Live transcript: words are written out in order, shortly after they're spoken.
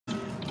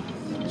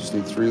Just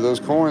need 3 of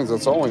those coins.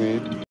 That's all we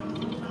need.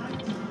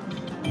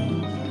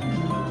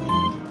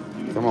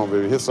 Come on,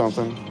 baby. Hit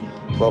something.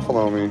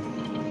 Buffalo me.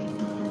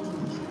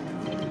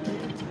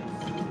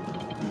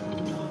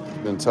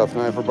 Been a tough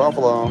night for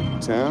Buffalo.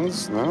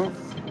 10s? No.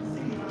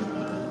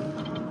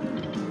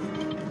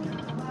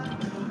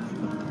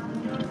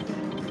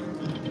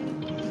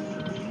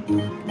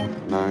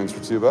 Nines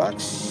for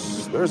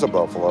 $2. There's a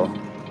Buffalo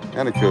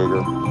and a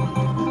Cougar.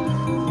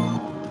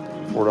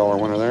 $4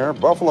 winner there.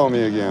 Buffalo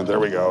me again. There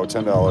we go.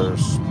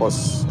 $10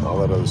 plus all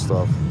that other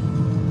stuff.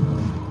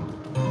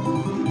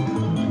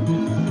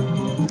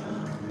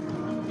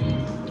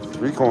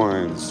 Three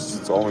coins.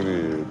 That's all we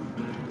need.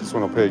 This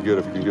one will pay good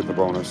if you can get the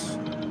bonus.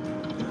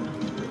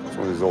 It's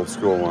one of these old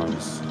school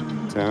ones.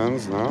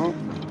 10s? No.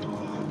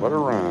 Let her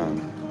run.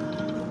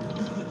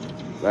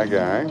 That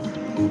guy.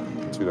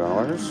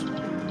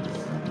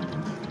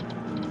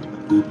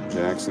 $2.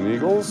 Jacks and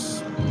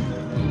Eagles.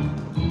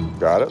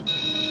 Got it.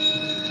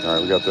 All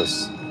right, we got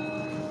this.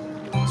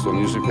 This one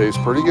usually pays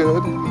pretty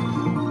good.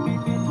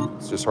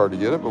 It's just hard to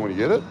get it, but when you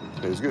get it,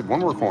 it pays good.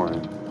 One more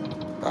coin.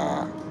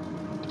 Ah.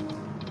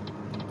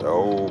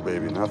 Oh,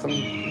 baby, nothing.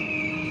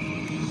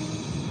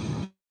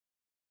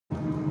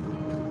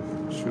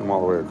 Shoot them all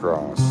the way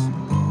across.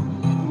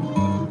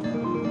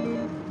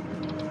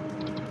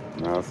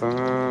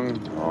 Nothing.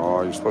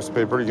 Oh, you're supposed to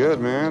pay pretty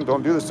good, man.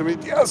 Don't do this to me.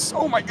 Yes.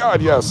 Oh my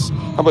God, yes.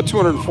 How about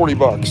 240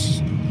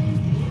 bucks?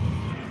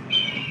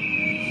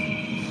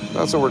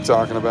 That's what we're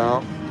talking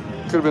about.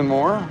 Could have been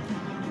more.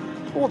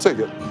 But we'll take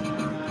it.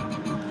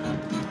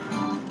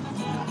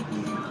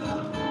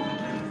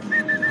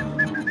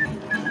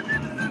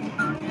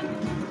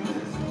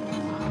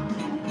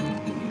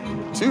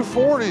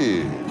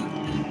 $240.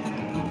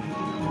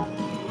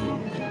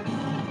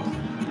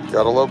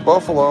 Gotta love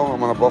Buffalo.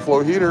 I'm on a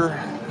Buffalo heater.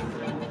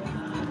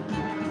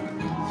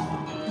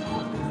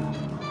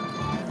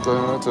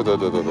 Da, da, da,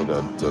 da, da,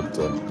 da, da,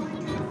 da.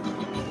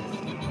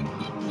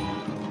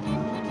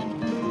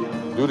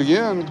 Do it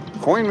again.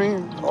 Coin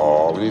me.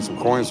 Oh, we need some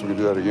coins so we can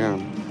do that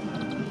again.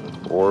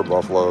 Or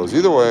Buffaloes.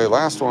 Either way,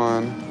 last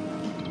one.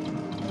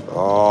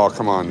 Oh,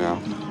 come on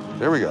now.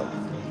 There we go.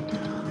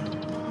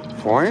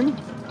 Coin?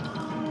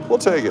 We'll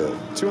take it.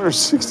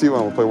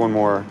 261. We'll play one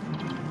more.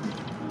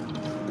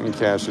 And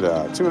cash it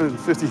out.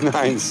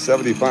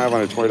 $259.75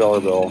 on a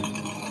 $20 bill.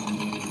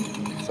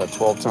 Is that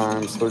 12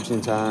 times,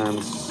 13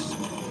 times?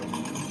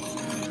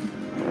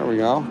 There we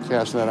go.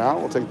 Cash that out.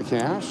 We'll take the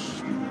cash.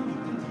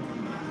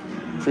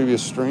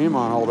 Previous stream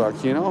on All About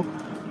Keno.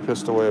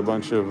 Pissed away a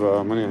bunch of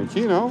money on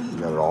Keno.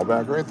 Got it all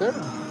back right there.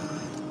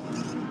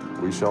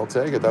 We shall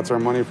take it. That's our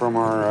money from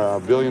our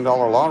 $1 billion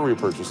lottery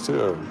purchase,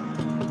 too.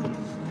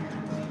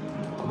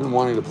 I've been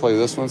wanting to play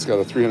this one. It's got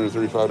a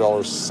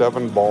 $335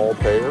 7-ball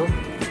payer.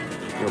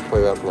 I'm going to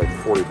play that for like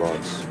 40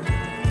 bucks.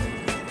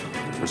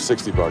 Or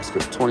 60 bucks,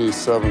 because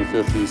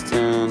 27.50 is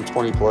 10,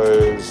 20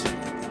 plays,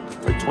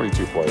 like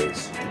 22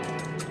 plays.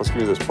 Let's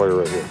give me this player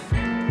right here.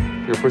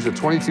 Here, push it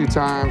 22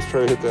 times,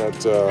 try to hit that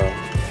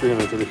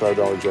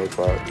 $335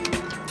 jackpot.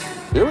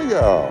 Here we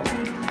go.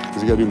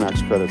 Because you got to do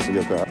max credits to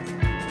get that.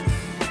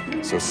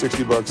 So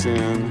 60 bucks in.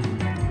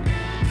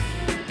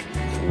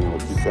 And we'll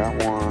keep that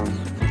one,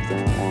 keep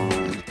that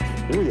one.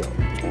 Here we go,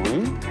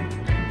 20.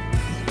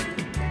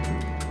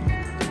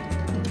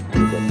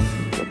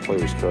 Got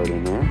player's card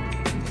in there.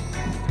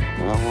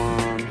 That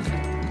one.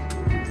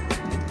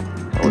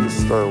 I'll just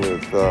start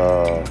with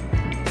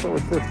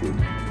 50.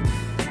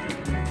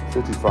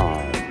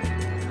 55.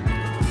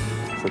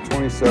 So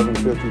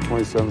 27.50,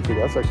 27.50.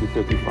 That's actually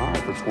 55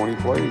 for 20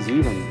 plays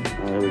even.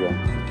 All right, here we go.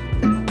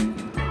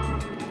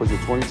 Push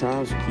it 20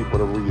 times and keep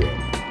whatever we get.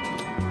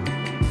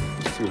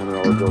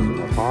 $200 bills in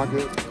my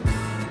pocket.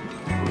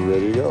 We're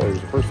ready to go.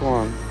 Here's the first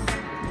one.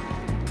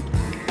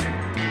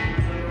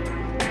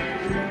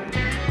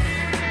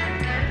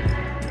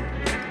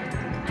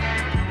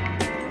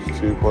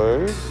 Two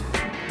plays.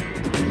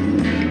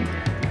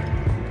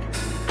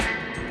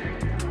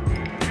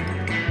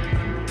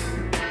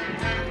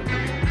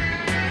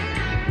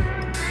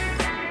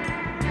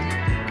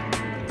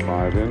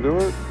 Five into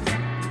it.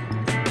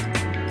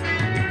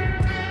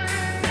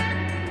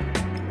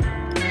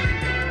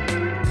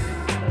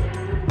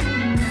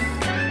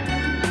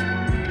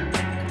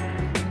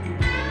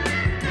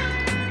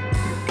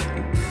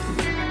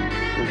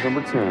 Here's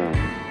number 10.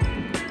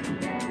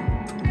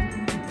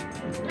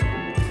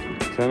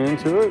 10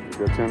 into it.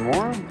 Got 10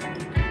 more.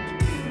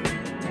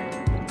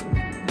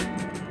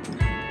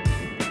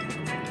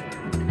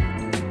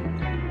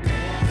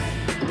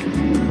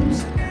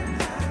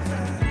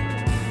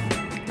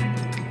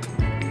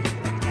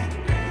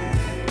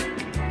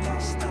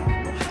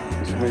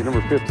 Make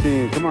number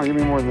 15. Come on, give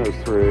me more than those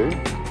 3.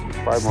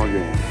 5 more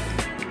games.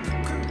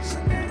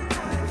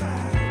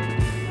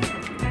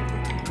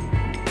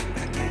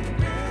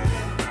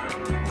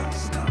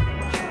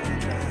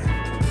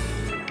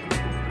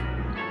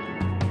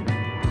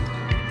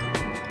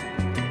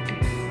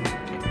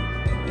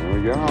 There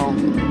we go.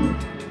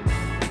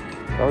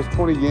 That was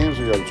 20 games.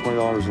 We got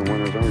 $20 in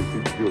winners. I'm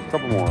going to do a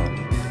couple more.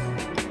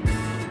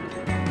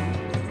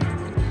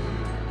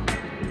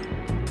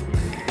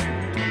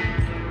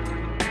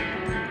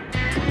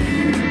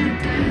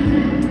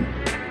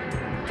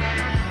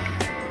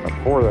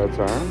 4 that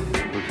time.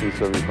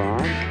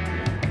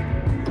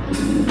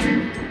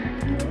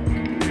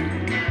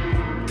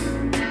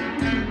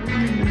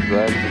 $13.75.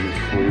 Drags to be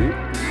sweet.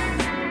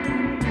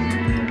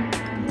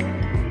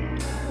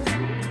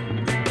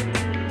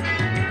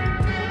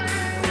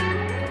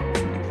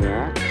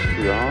 Jack, $2.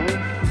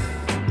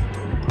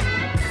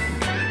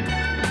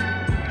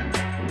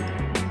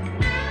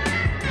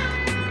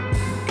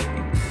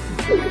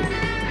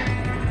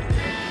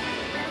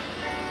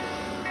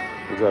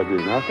 Does that do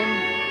nothing?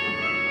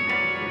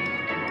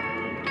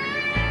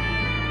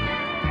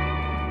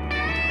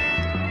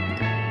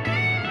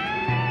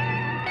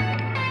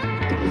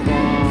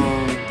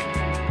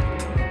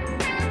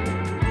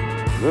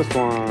 This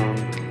one,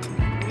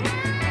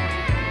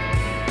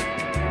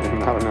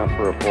 not enough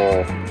for a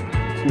full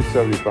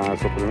 $2.75,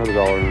 so put another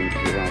 $1 in, you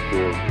have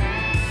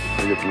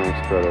to get the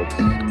max credits.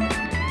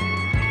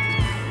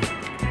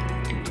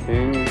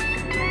 Kings,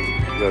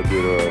 you gotta do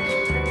this.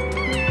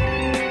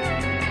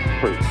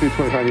 For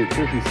 $2.25, I need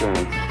 50 cents.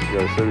 You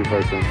got a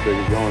 75-cent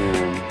ticket going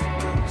in.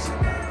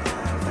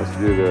 Let's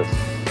do this.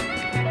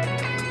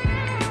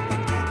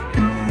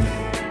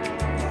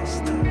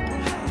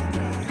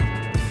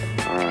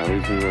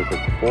 With a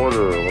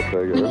quarter, we'll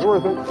take it. It's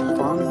worth it. It's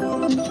fun.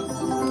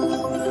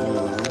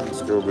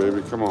 Let's go,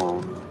 baby. Come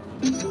on.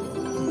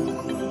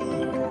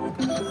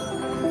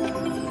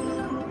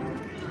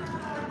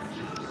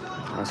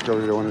 Let's go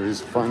to one of these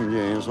fun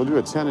games. We'll do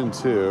a 10 and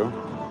 2.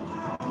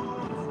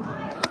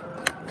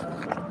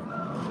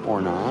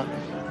 Or not.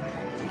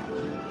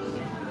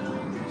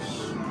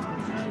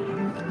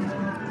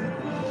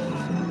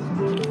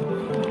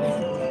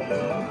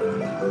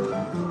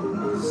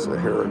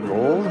 Sahara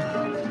Gold.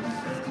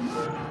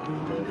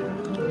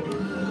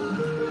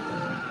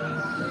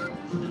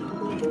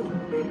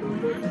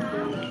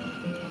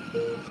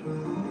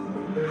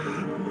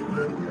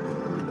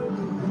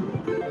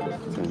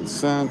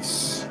 $0.10.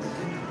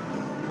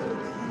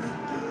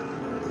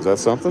 Is that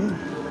something?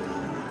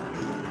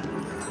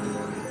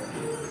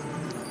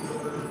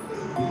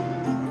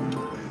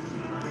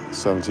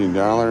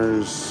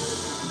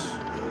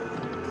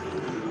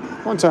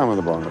 $17. One time on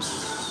the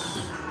bonus.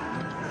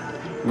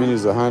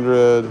 Minis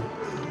 100.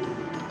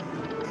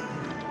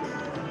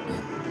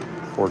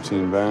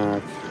 14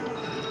 back.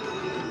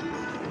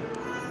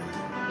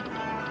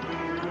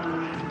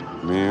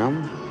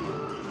 Ma'am.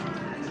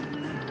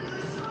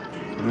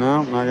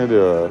 No, not gonna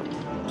do it.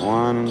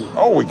 One.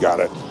 Oh, we got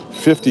it.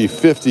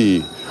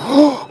 50-50.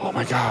 Oh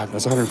my God,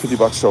 that's 150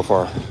 bucks so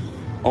far.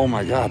 Oh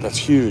my God, that's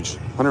huge.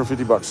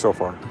 150 bucks so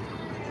far.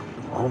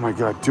 Oh my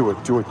God, do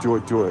it, do it, do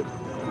it, do it.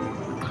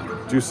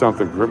 Do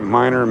something.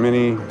 Minor,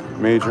 mini,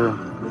 major.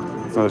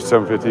 It's another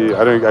 750.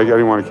 I didn't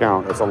even want to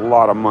count. That's a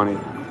lot of money.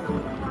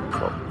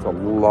 It's a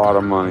lot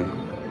of money.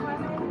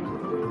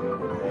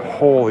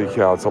 Holy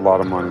cow, it's a lot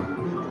of money.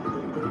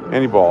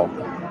 Any ball.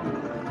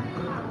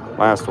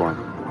 Last one.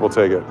 We'll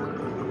take it.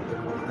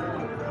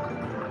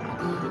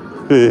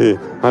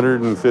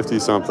 150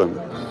 something.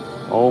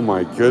 Oh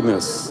my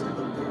goodness.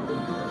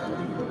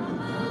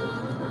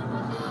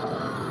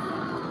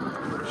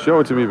 Show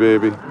it to me,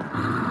 baby.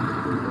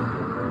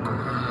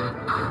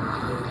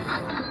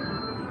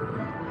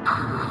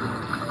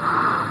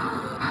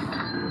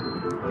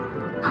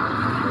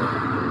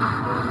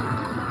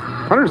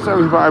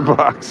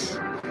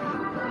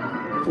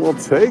 $175. We'll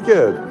take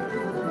it.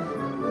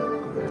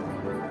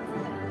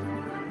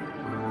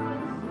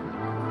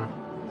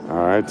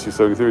 All right,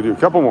 273. Do a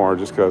couple more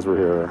just because we're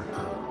here.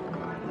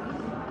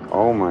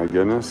 Oh my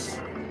goodness.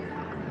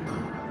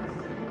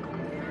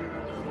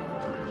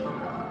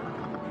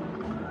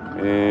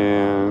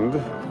 And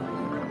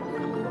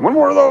one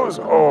more of those.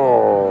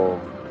 Oh.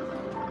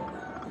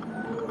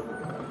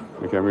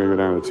 Okay, I'm gonna go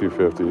down to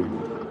 250.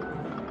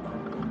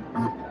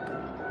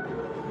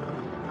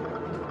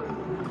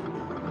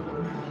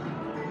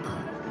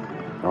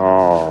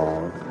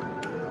 Oh,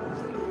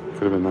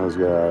 could have been those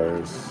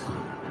guys.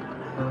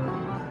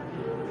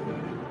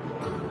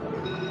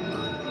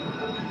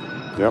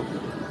 Yep.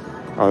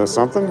 Oh, that's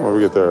something? What do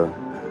we get there?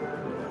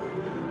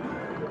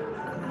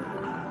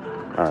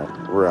 All right,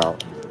 we're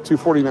out.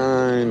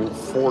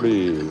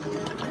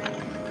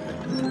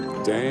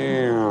 249.40.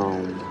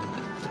 Damn.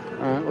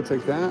 All right, we'll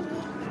take that.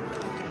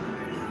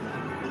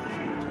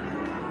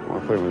 I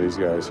want to play with these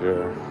guys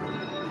here.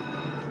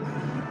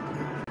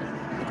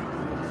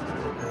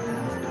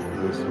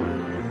 This one.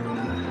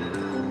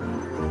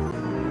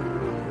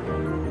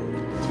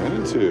 10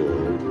 and 2.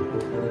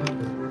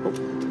 Oh,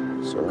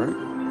 sorry.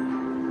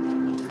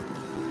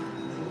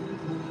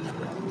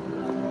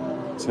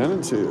 10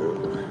 and 2.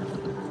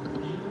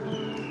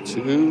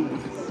 2.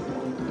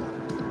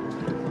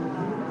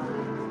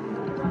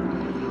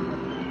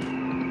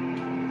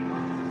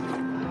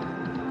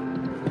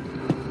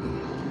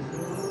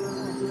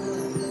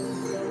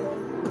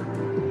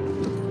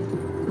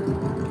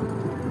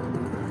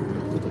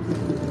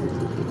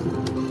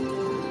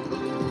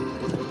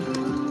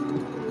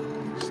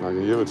 It's not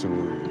gonna give it to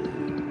me.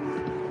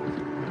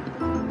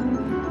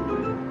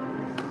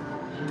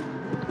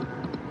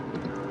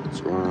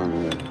 What's going on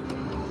here?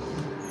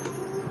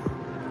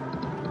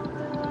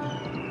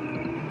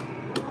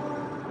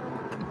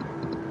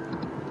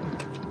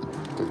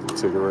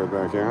 take it right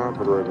back out,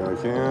 put it right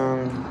back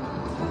in.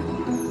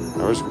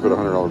 I wish we could put a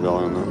 $100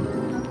 bill in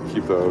them.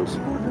 Keep those.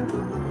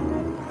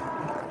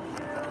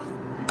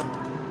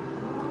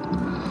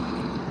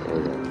 There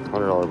we go,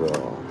 $100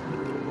 bill.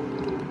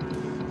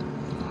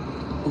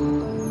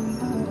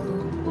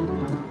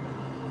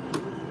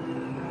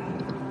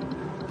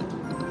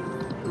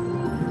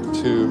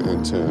 $2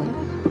 and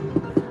 $10.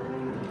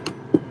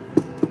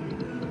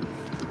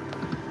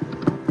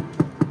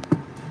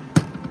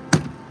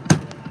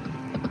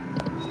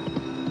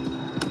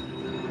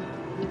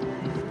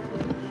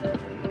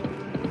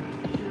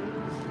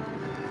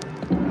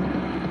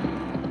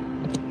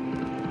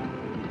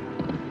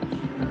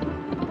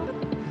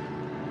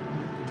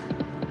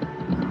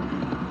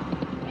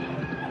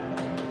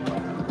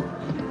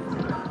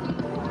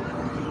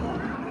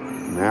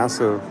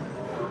 Massive.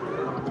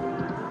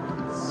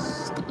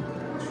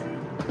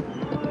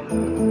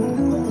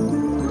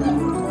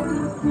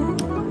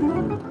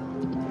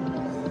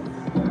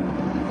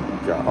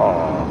 God,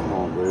 oh, come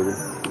on, baby.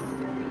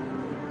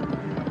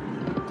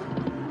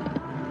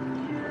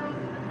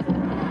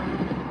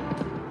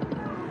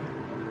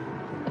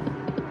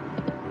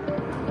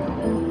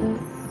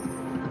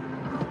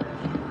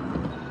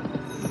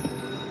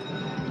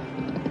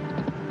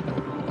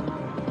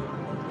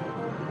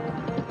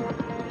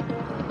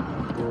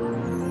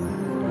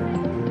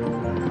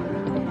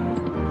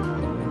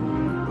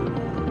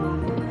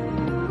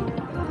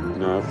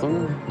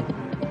 Nothing.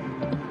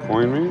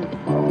 Coin me.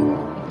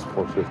 Oh, it's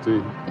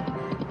 $4.50.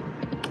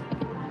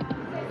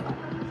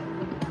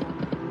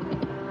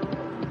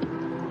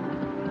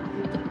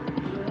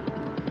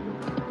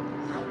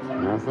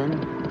 Nothing.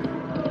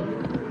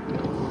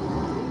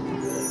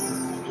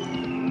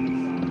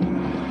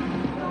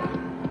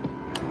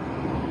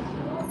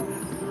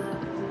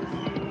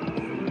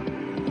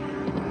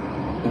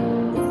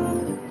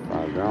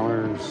 $5.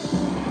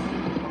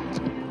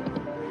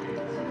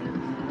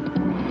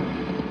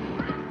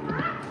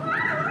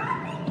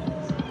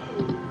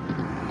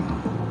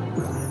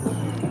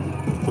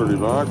 $30.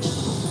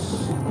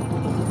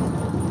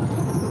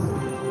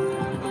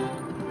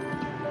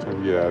 Time to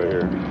get out of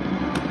here.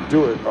 Do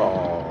it. Oh.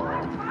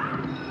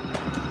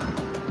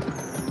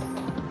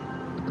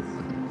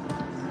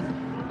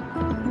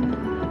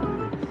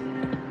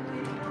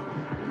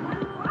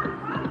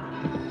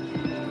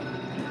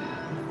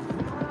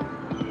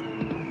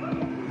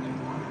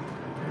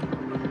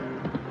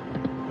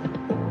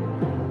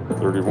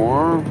 $30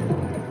 more.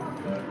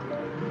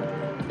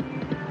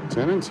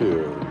 10 and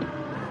 2.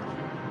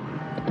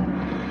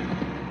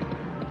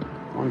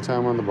 One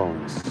time on the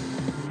bonus.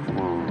 Come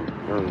on.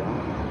 There we go.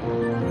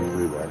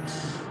 $3.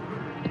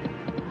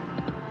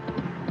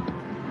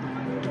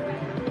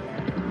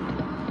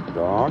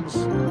 Dogs.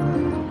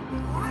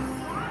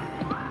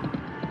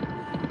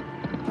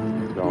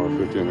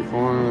 $1.50 on the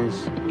coins.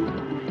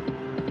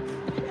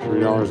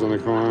 $3 on the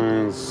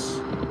coins.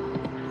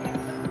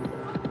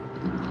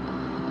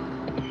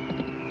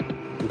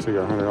 We take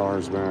our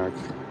 $100 back.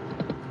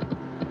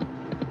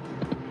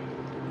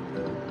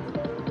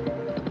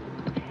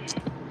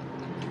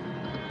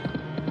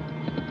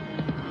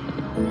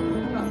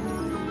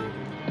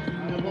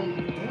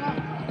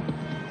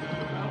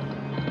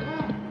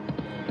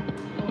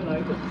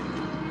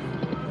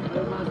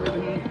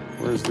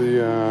 Where's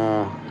the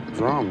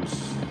drums?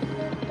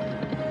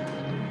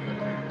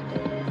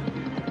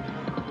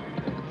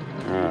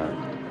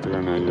 Alright, take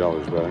our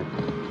 $90 back.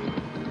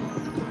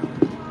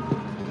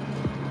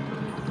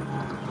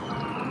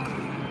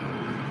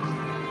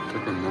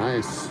 Looking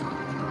nice.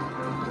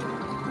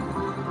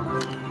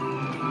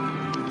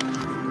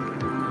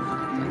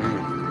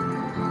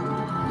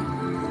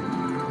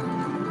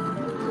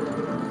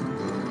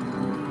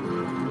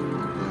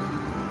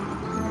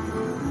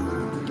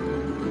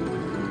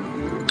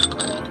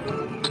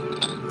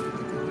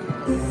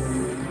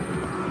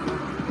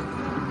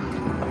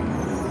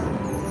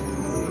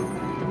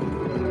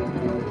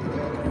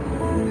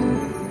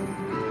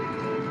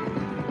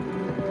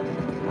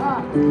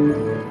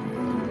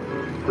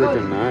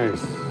 Freaking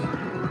nice.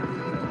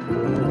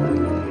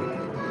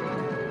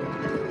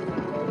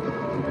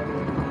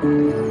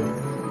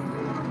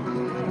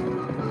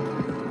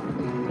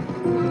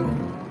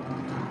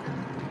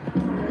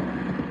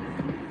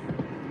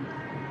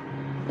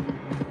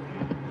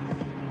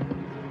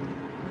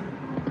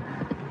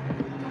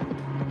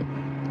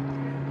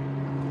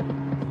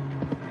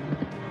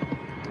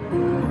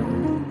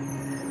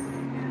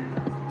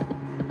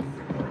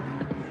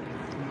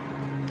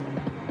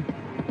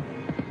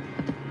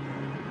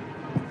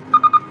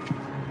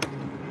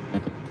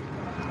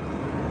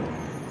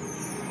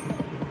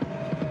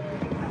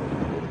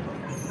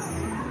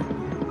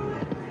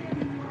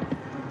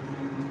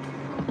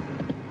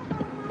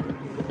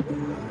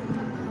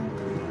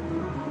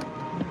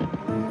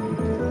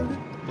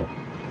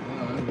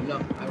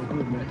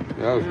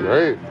 That was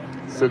great.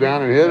 Sit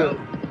down and hit it.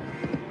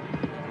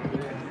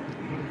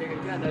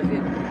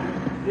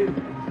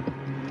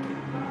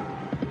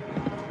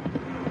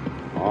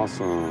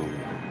 Awesome.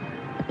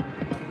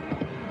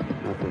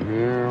 Nothing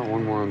here.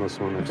 One more on this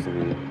one next to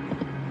me.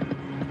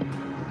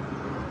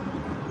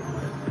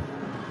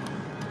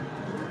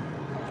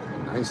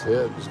 Nice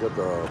hit. Just got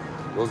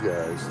those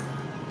guys.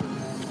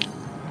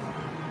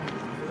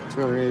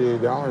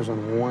 $288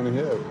 on one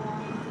hit.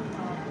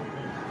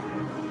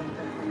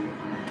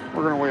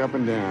 We're gonna way up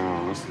and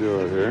down. Let's do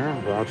it here.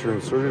 Voucher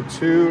inserted.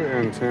 2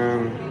 and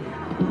 10.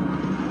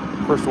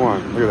 First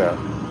one. Look at that.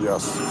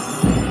 Yes.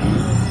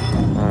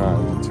 All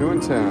right. 2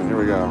 and 10. Here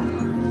we go.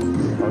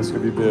 Oh, this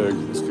could be big.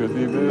 This could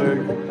be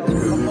big.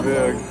 This could be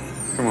big.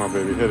 Come on,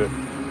 baby. Hit it.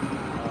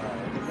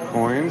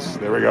 Coins.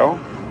 There we go.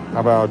 How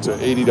about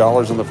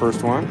 $80 on the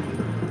first one?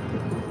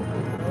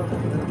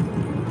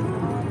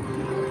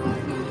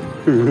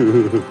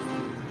 Do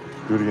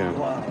it again.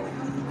 Wow.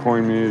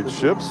 Coin me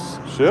chips.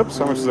 Chips?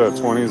 How much is that?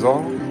 20s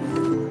all?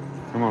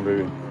 Come on,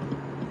 baby.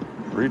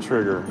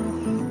 Retrigger.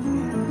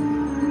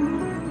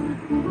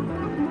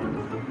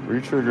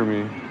 Retrigger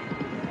me.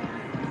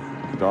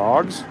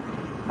 Dogs?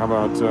 How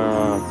about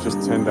just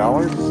 $10?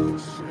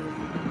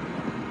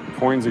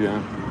 Coins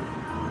again.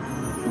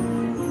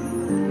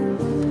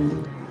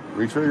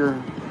 Retrigger.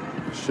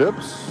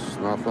 Ships?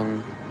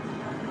 Nothing.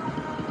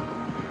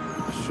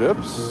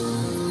 Ships?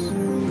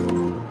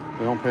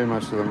 They don't pay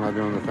much to them, not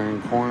doing the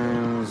thing.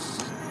 Coins.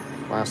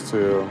 Last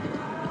two.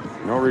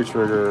 No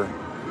retrigger.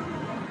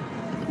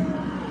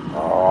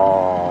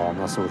 Oh, I'm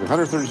messing with it.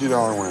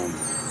 $132 win.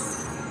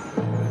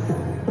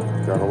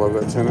 Gotta love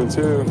that 10 and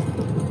 2.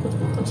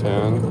 10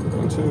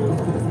 and 2.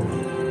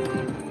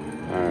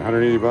 All right,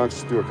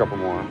 $180. Do a couple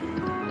more.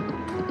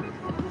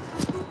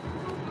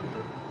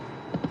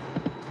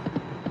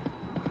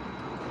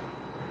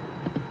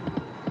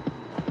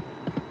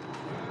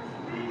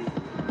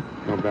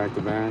 No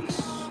back-to-backs.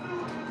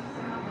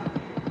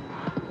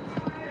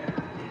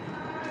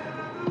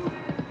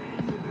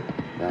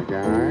 That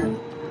guy. I'm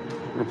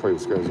gonna play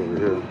this guy's over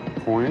here.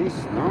 Coins?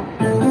 No.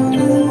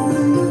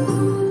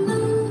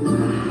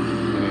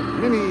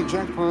 Mini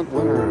jackpot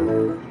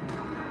winner.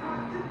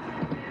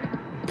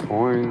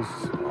 Coins.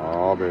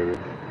 Oh, baby.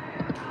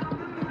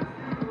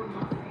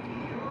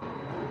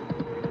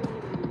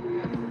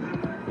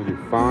 We do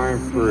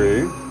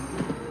 5-3.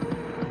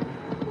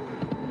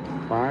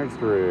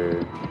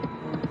 5-3.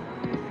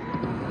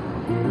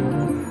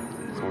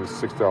 It's only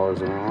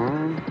 $6 an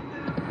arm.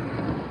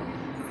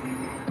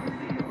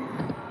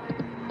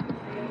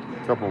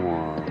 Couple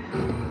more.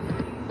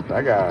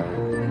 That guy.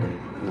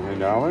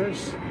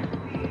 $9.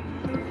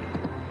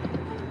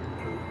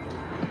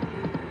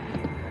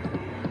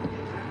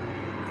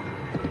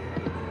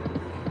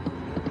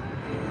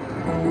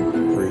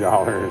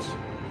 $3.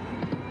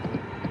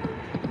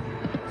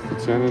 The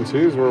 10 and 2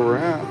 is where we're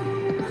at.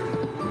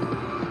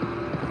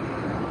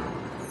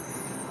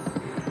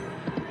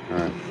 All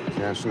right,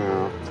 cash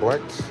now.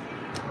 Collect.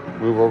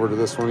 Move over to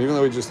this one. Even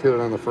though we just hit it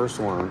on the first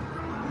one,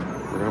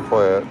 we're gonna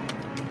play it.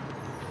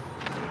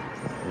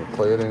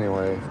 Play it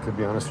anyway. Could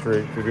be on a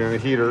straight, could be on a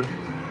heater.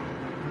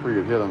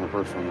 Pretty good hit on the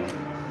first one though.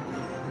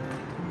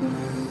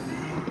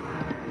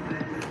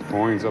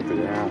 Coins up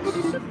the ass.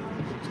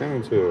 10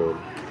 and 2.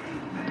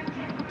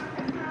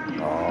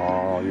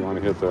 Oh, you want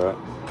to hit that.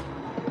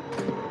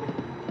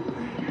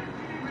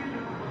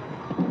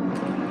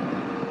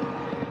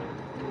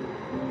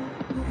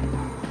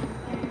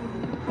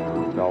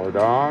 Dollar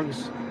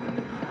dogs.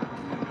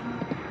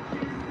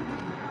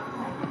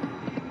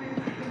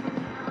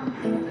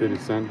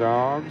 50-cent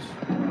dogs.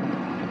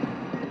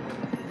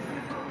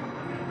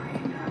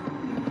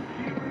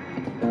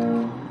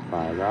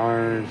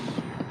 $5.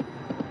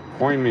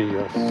 Coin me,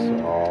 yes.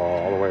 Oh,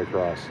 all the way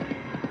across.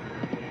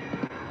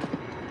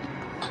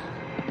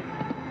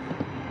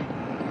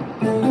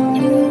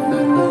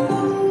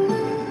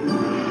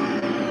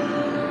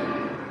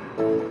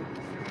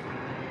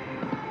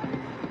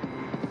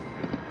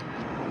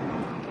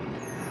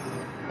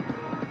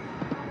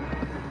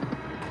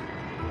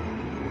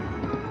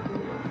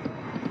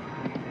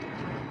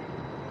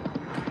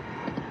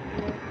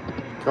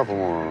 Couple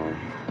more.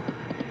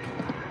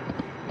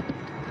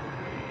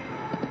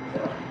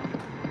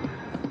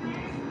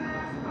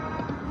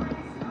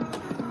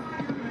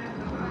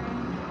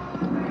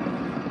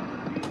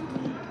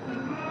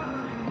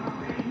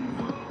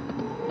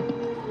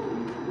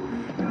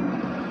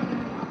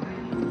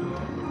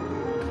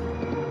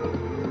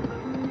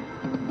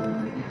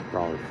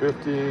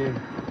 $1.50.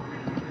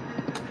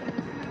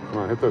 Come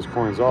on, hit those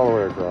coins all the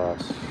way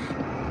across.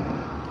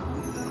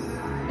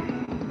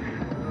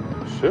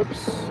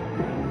 Ships.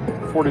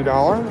 $40.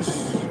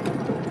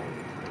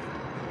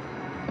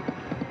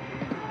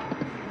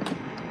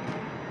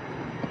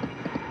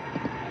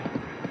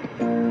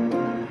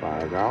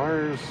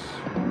 $5.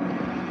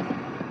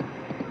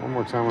 One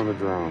more time on the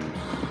drums.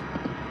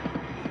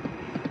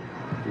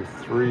 Do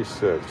 3,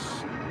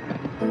 6.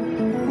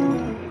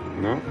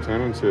 No,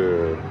 10 and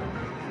 2.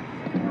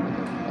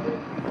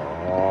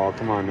 Oh,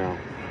 come on now.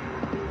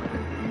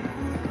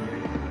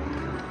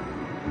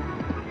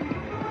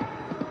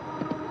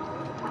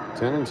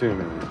 $10 and 2,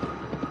 man.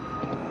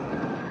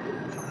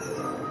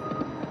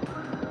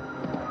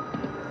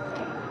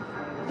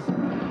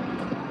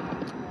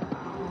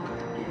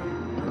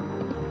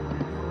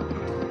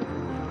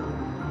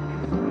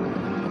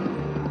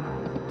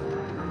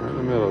 Right in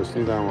the middle Just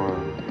need that one.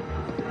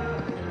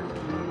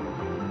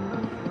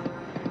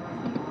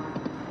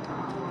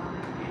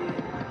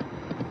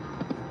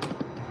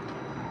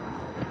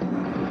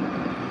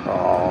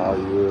 Oh,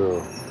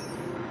 you.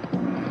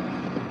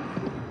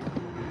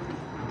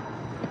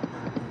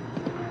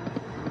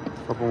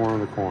 Couple more of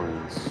the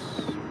coins.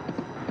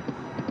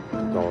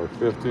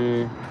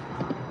 $1.50.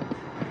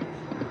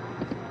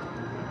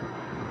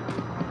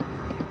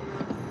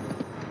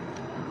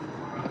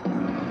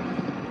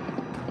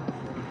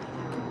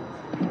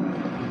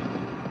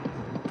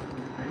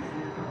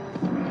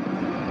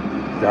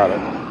 Got it.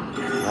 All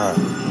right.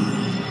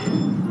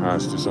 All right,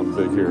 let's do something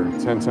big here.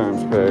 10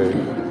 times pay.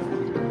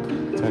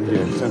 10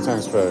 games, 10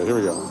 times pay. Here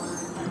we go.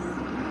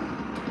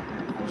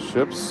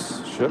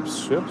 Ships.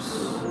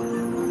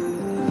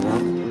 No,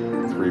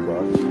 $3.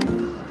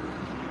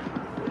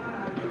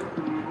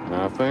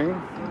 Nothing.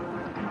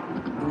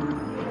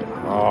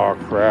 Oh,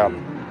 crap.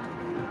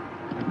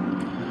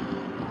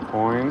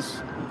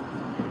 Coins.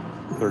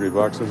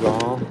 $30 is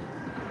all.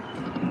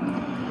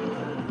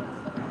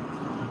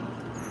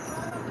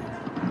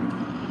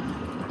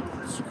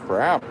 It's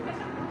crap.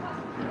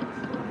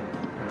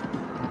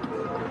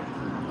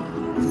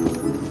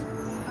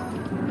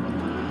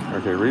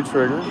 Okay,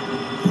 re-trigger.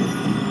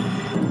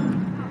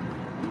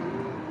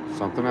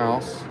 Something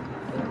else.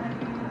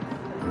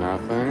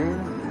 Nothing.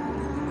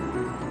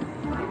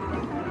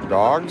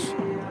 Dogs?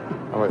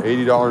 How about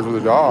 $80 worth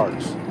of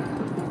dogs?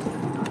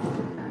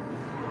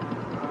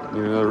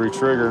 Need another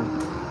re-trigger.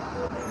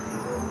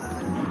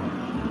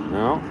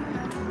 No?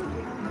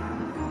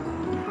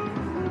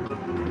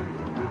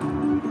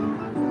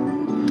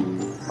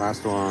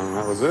 Last one,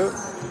 that was it.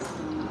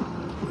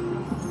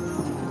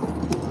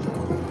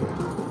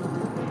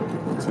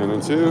 10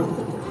 and 2.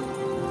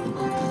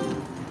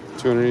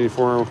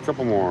 284, a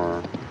couple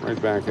more. Right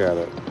back at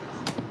it.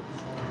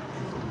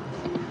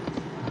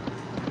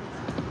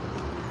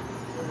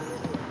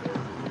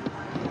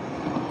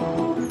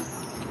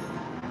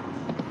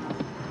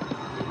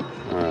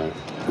 All right.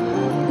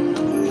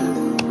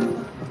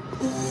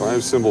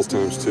 5 symbols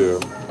times 2.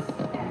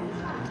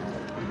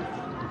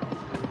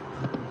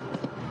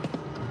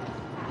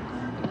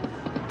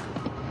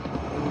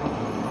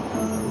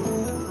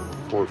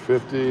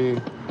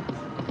 $4.50.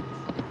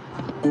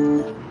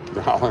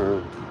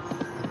 $1.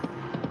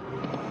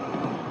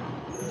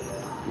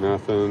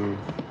 Nothing.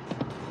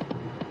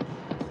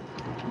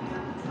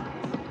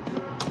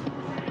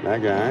 That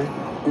guy.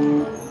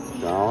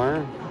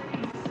 $1.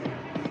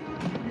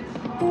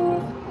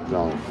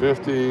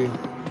 $1.50.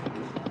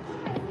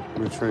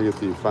 I'm trying to get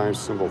the 5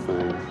 symbol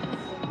thing.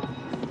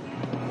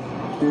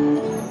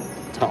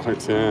 $1.10.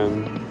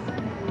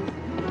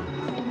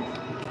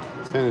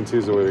 10 and 2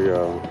 is the way to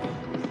go.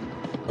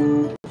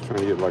 Trying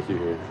to get lucky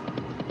here.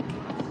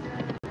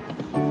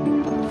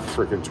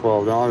 Freaking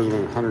 $12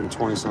 and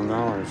 $120 some.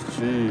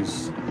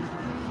 Jeez.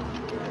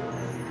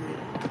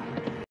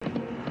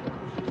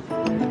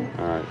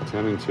 All right,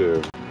 10 and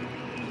 2.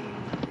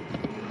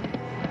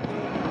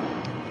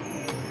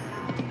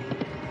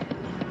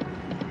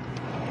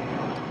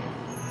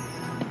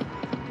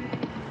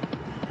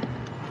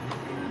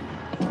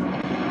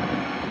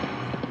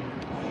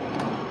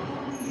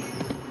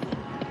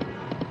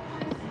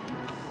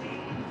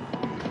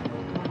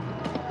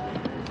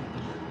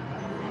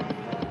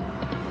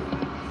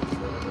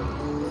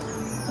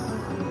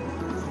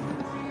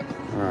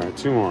 All right,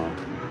 2 more.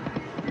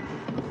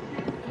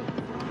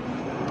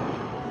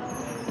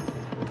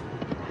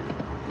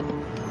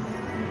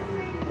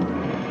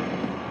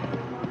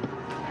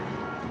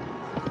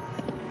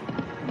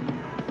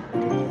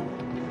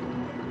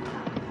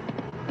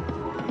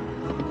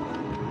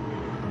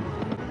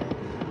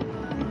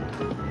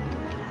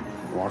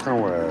 Walking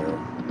away.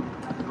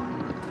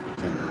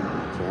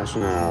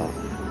 Cashing out.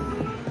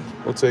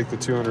 We'll take the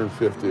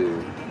 250.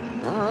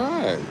 All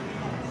right.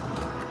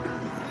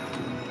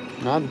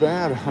 Not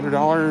bad.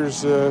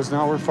 $100 is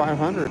now worth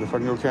 $500 if I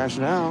can go cash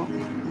it out.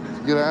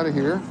 Get out of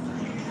here.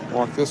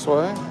 Walk this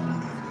way.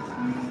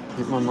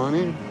 Keep my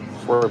money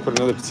before I put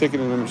another ticket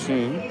in the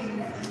machine.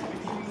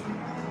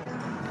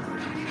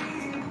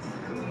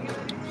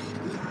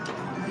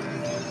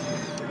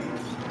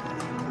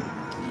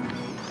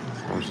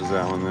 How much is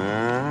that one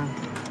there?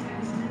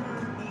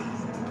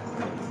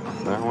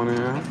 That one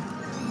in.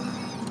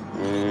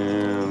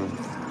 And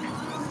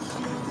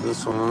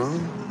this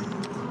one.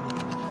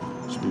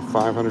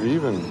 500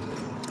 even.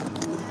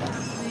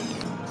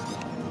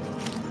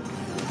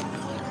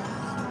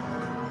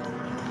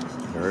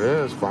 There it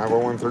is,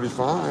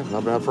 501.35.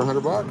 Not bad for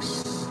 $100.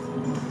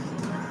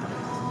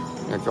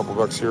 Got a couple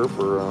bucks here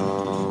for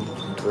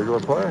regular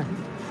play.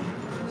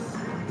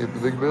 Get the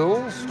big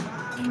bills.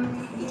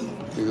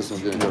 See, this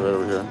one's getting hit right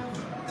over here.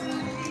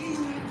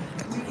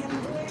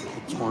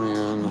 20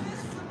 in.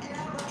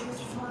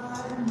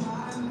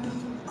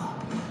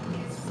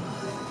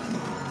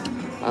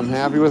 I'm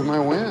happy with my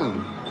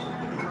win.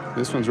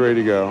 This one's ready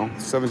to go.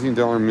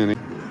 $17 mini. You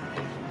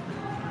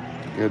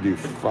gotta do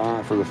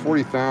 5 for the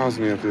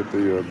 40,000. You have to hit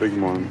the big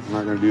one. I'm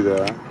not gonna do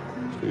that.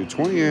 So you do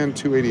 20 in,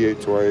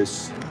 288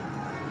 twice.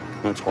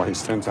 Not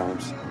twice, 10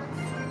 times.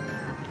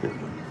 Here.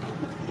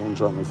 Don't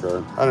drop my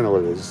card. I don't know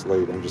what it is. It's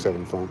late. I'm just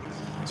having fun.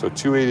 So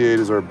 288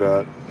 is our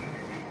bet.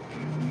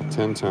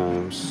 10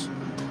 times.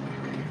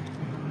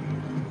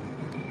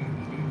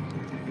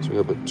 So we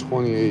got to put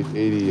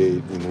 2888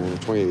 in there.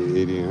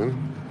 2880 in.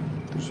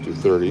 Let's do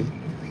 30.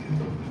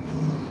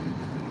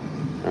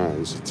 All right,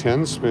 this is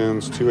 10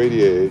 spins,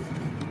 288.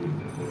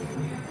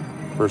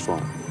 First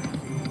one.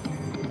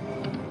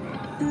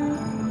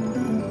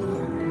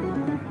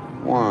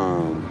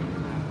 1,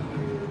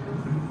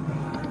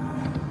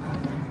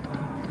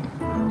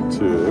 2.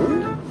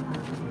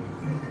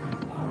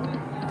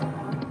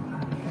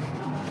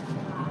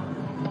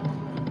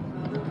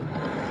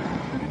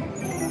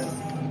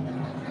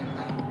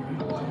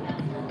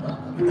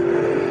 3.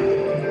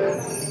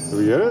 Do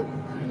we get it?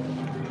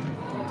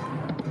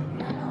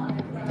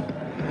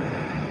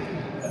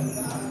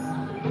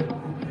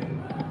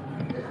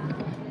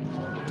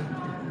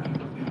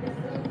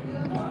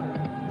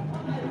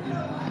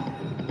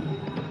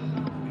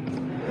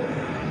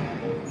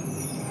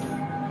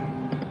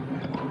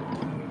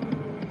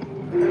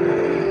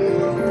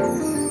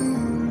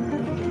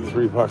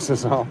 $3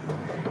 is all.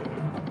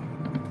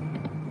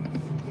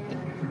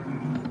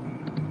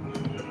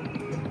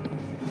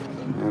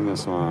 And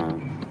this one.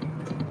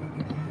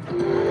 Did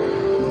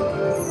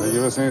they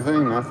give us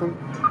anything? Nothing?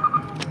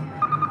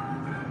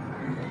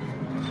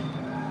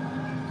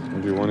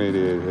 We'll do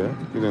 188 here.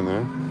 Get in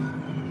there.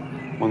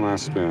 One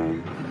last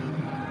spin.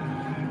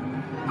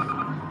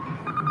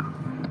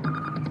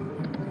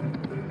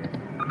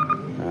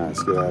 Alright,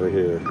 let's get out of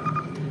here.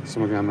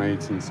 Someone got my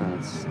 18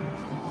 cents.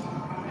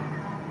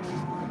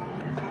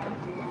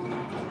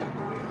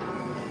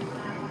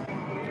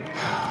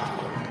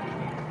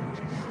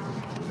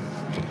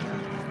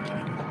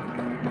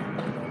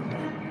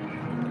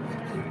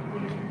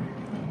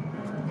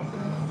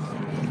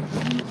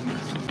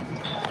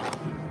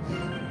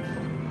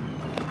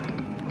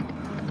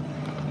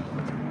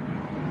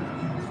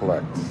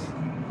 Collect.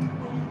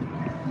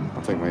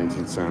 I'll take my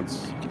 18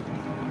 cents.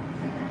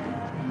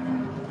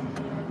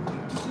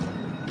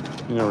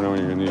 You never know when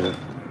you're gonna need it.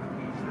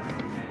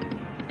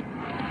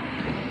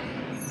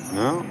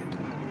 No?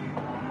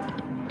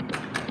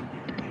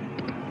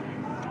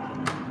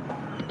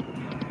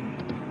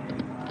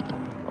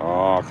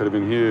 Oh, could have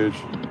been huge.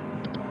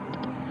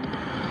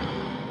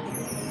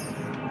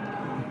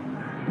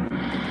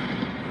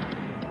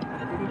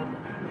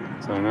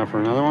 Is that enough for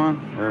another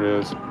one? There it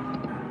is.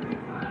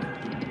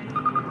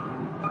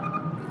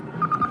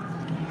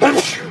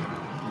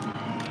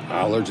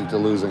 Allergic to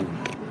losing.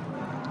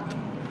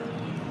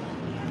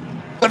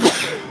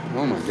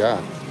 Oh my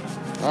God.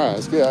 All right,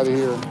 let's get out of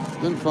here.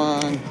 Been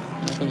fun.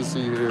 Nothing to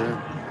see here.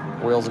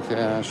 Whales of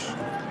cash.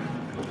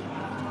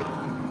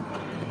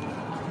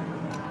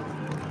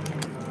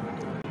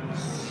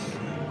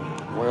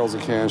 Whales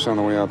of cash on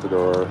the way out the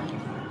door.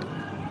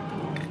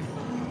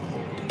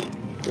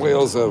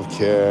 Whales of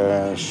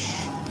cash.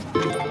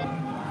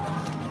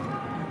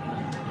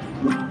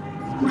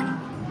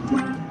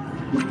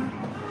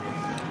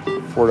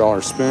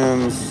 $4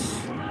 spins.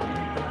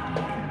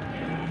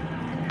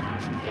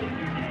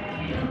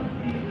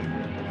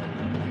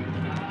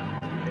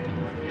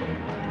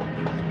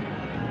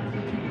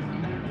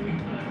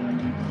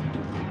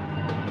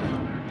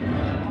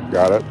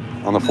 Got it.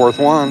 On the fourth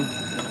one.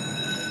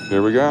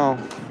 Here we go.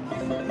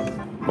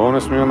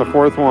 Bonus me on the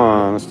fourth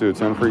one. Let's do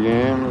 10 free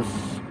games.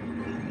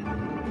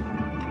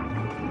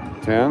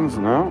 10s?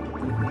 No.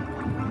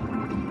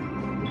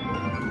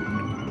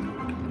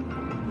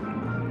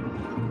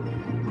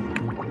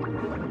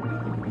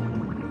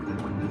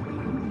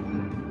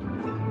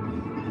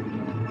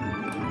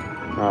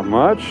 Not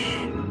much.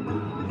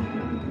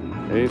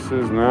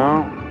 Aces,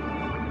 no.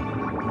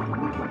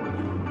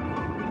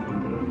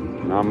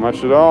 Not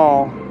much at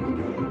all.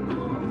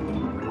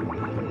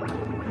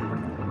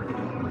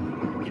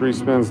 3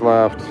 spins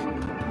left.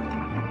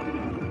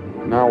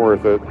 Not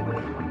worth it.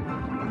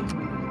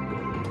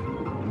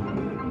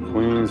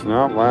 Queens,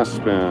 no. Last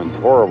spin.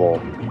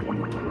 Horrible.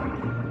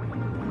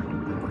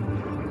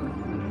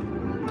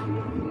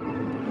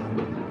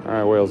 All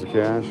right, whales of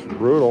cash.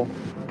 Brutal.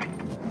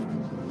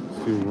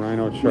 Do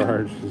Rhino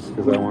charge just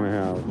because I want to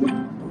have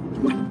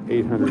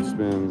 800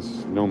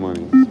 spins, no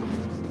money.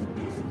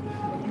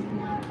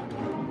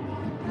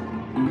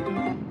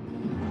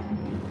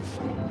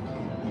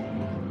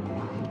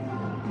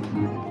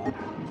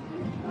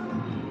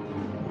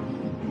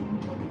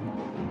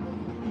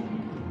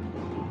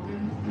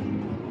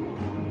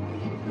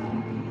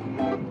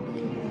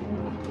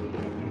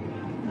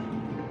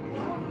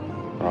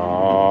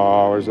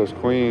 Oh, where's those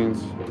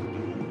queens?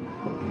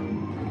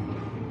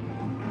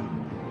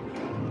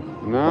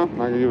 No, not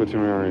gonna give it to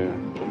Maria.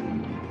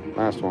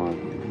 Last one.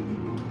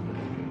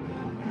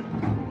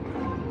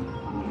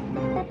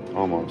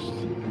 Almost.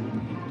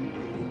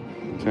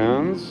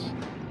 10s.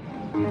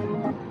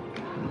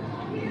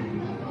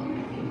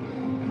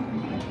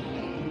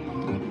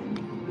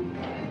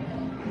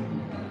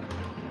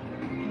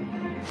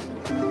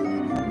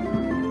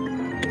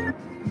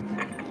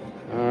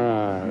 All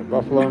right,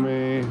 Buffalo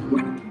me.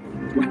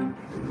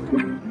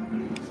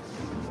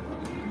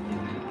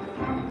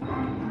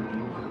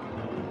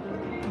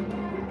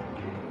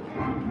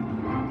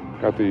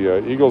 Got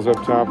the Eagles up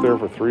top there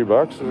for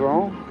 $3 is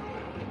all.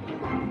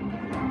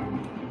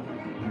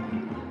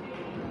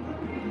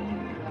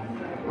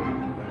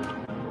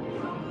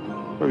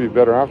 Would be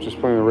better off just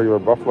playing the regular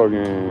Buffalo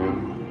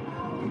game.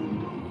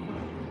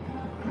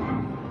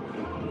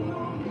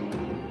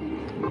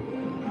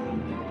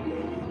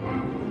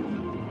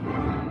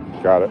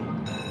 Got it.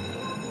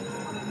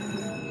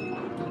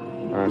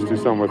 All right, let's do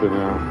something with it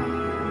now.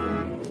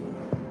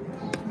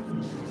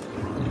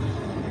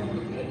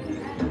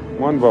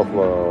 One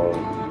Buffalo.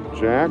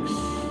 Jacks.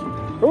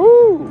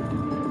 Ooh!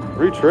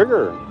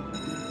 Re-trigger.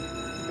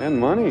 And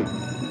money.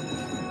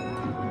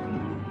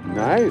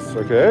 Nice.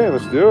 Okay,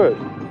 let's do it.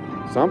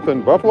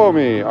 Something. Buffalo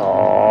me.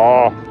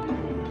 Oh,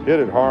 hit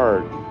it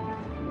hard.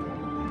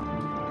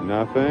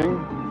 Nothing.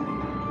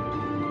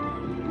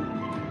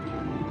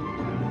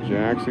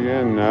 Jacks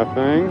again.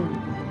 Nothing.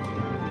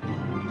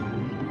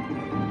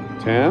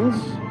 Tens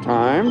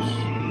times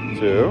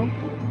 2.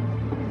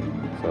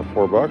 Is that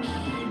 $4?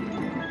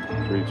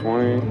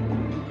 320.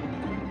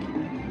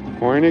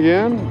 Coin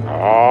again.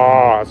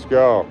 Oh, let's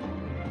go.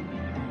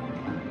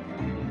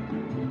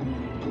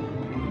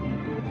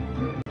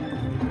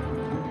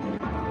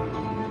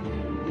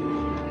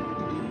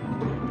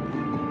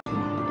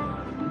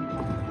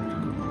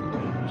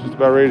 Just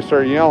about ready to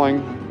start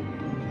yelling.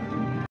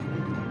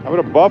 How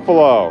about a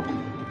Buffalo?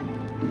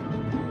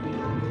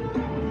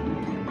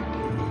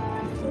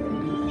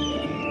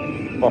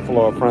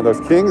 Buffalo up front.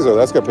 Those Kings, though,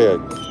 that's gonna pay a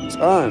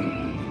ton.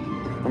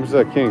 How much is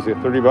that Kings? Is it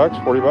 $30?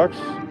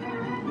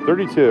 $40?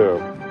 32.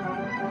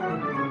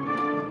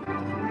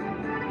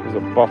 There's a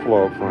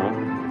Buffalo up front.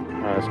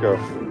 All right, let's go.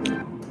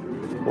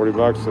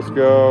 $40. Let's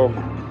go.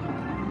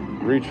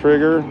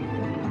 Re-trigger.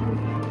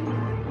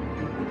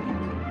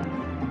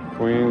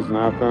 Queens,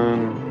 nothing.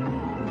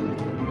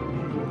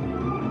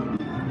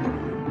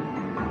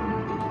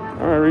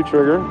 All right,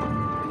 re-trigger.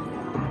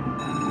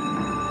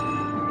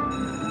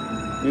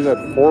 Need that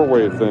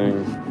 4-way thing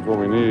is what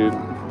we need.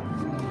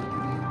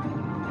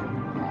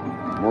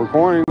 More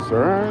coins, all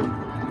right.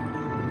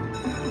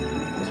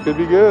 This could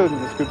be good.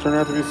 This could turn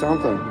out to be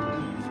something.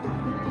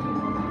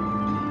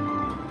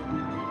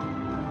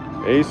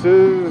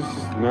 Aces,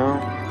 no,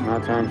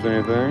 not times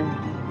anything.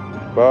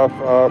 Buff,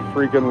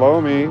 freaking low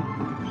me.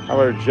 How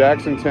about a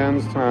Jackson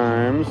 10s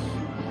times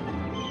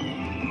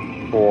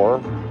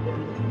 4?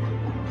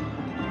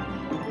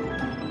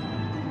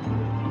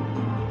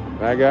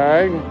 That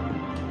guy,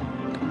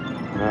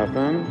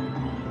 nothing.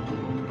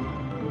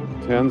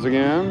 10s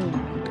again.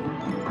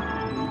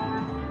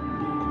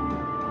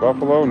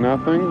 Buffalo,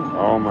 nothing.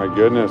 Oh my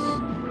goodness.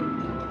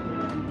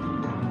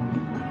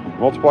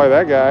 Multiply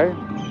that guy.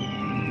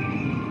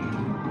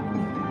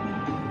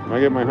 Am I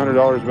getting my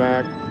 $100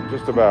 back?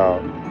 Just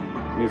about.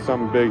 Need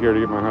something big here to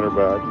get my 100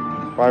 back.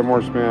 5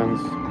 more spins.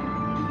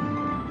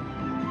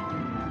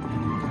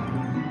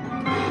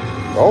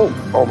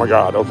 Oh my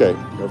God. Okay,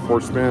 got 4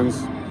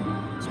 spins.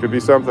 This could be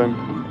something.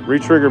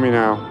 Re-trigger me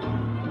now.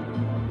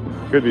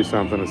 Could be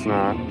something. It's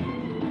not.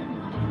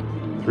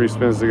 3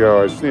 spins to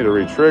go. I just need a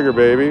re-trigger,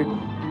 baby.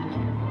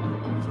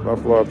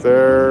 Buffalo up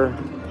there.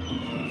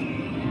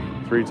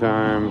 3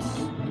 times.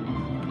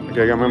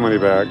 Okay, I got my money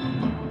back.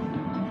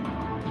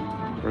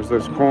 Where's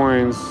those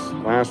coins?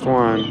 Last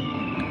one.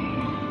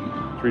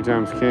 3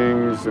 times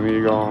Kings, an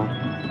Eagle.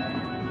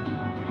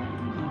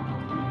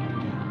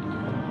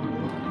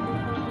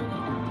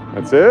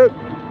 That's it?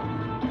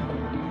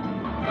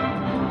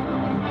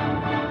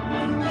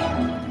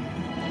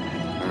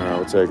 Alright,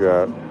 we'll take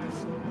that.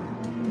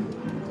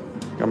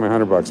 Got my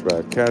 $100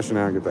 back. Cashing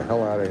out, get the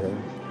hell out of here.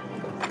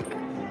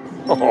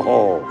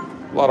 Oh,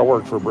 a lot of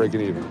work for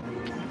breaking even.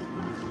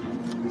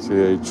 See,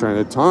 they trying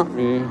to taunt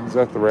me. Is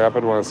that the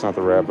rapid one? It's not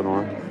the rapid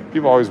one.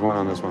 People always win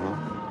on this one, huh?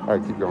 All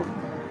right, keep going.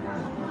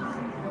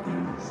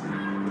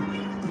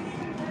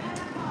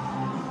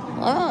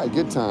 All right,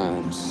 good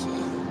times.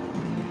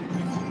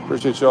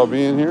 Appreciate y'all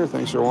being here.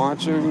 Thanks for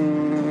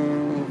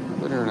watching.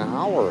 Been here an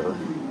hour.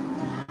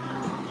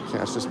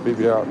 Cash this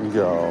baby out and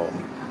go.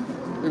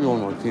 Maybe one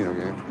more Keno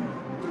game.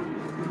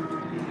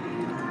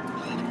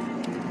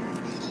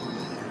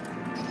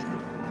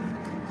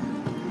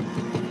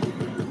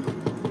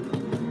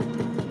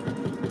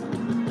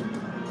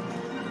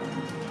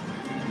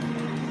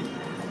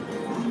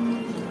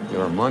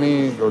 Our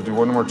money, go do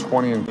one more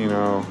 20 and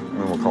Keno, and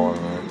then we'll call it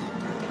a night.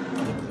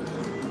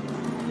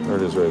 There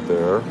it is right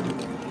there.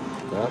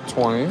 That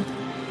 20.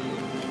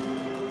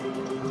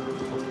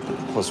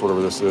 Plus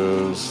whatever this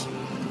is.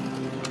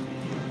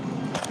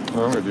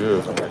 What I'm gonna do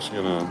is I'm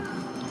actually gonna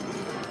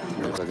give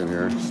me a second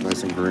here. It's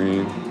nice and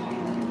green.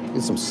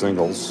 Get some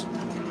singles.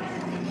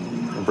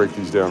 I'll break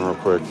these down real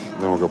quick,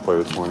 then we'll go play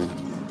the 20.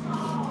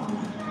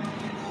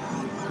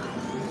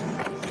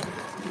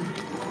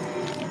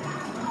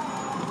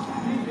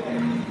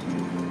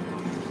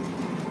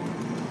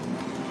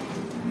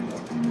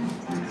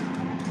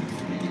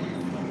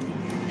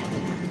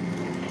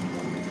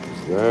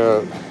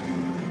 That.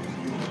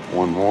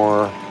 One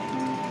more.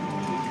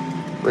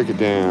 Break it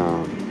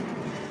down.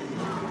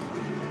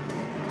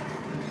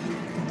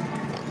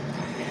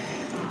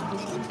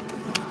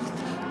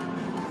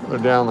 They're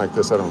down like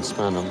this, I don't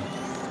spend them.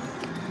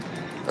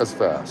 That's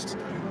fast.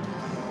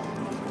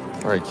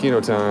 All right,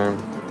 Keno time.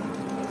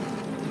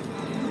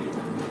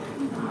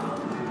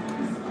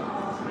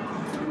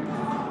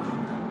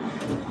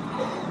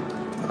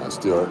 Let's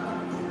do it.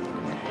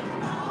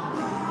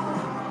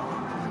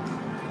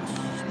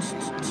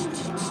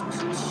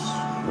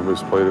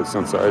 Nobody's played it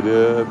since I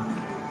did.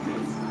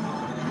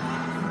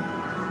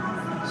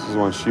 This is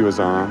one she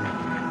was on.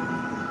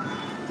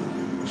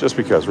 Just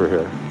because we're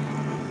here.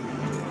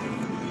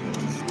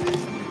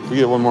 We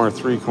get one more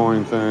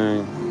 3-coin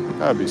thing.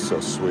 That'd be so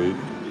sweet.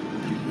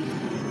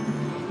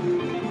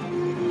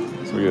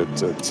 So we get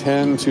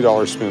 10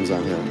 $2 spins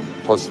on here,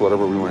 plus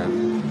whatever we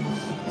win.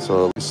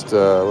 So at least,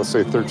 let's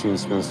say 13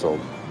 spins total.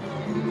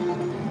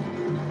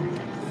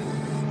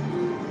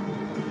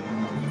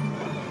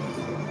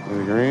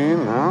 The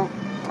green? No.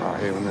 Oh, I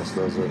hate when this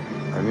does it.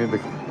 I need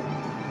the...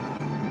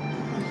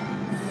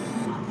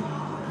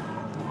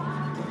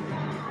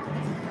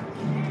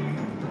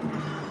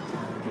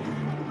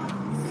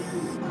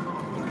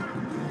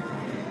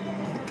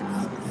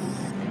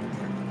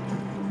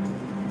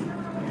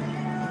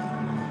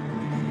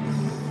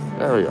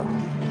 There we go.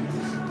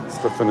 It's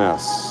the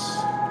finesse.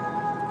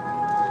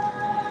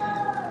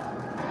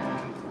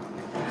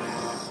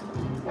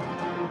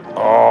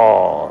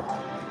 Oh.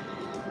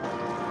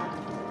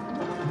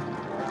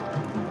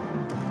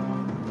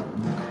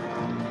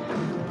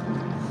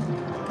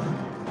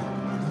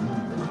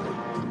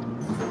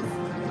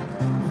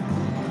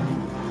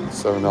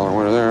 $7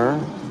 winner there.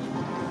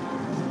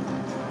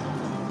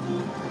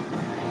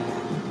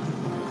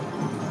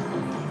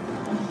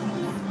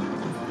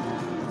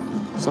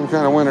 Some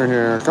kind of winner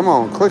here. Come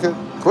on, click it,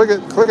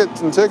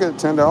 and take it.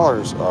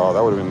 $10. Oh,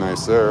 that would have been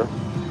nice there.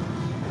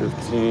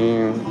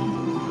 15.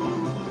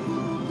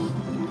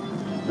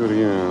 Do it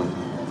again.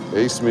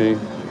 Ace me.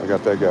 I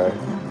got that guy.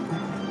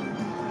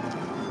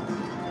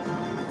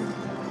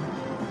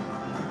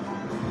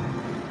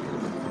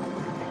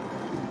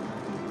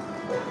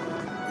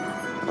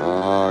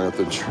 Oh, I got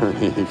the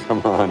journey.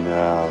 Come on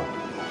now.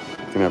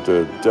 Gonna have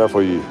to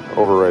definitely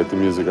overwrite the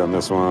music on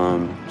this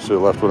one. Should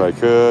have left what I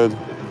could.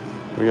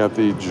 We got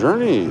the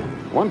journey.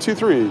 1, 2,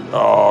 3.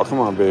 Oh, come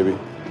on, baby.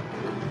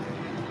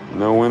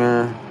 No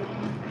winner.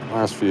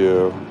 Last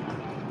few.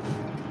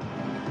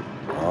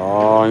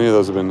 Oh, any of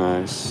those have been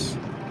nice.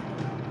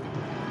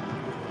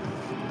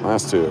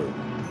 Last two.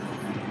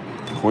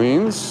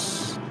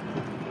 Queens.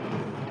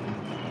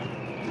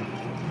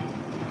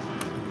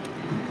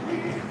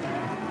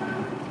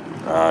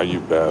 Ah, you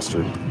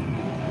bastard.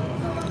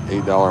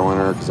 $8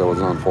 winner because I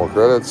wasn't on 4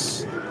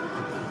 credits.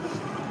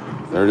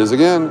 There it is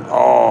again.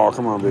 Oh,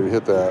 come on, baby,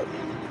 hit that.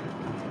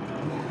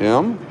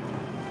 Him.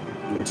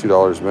 Get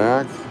 $2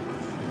 back.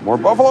 More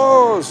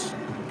buffaloes.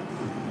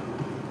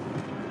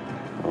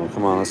 Oh,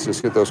 come on, let's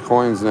just get those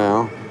coins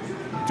now.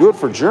 Do it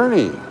for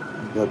Journey.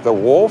 Got the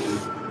wolf.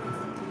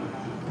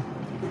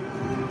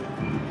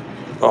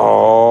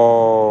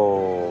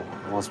 Oh,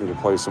 it wants me to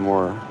play some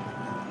more.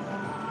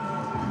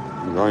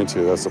 I'm going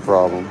to, that's the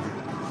problem.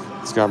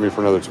 It's got me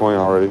for another 20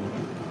 already.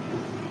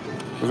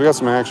 Because we got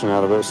some action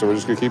out of it, so we're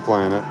just going to keep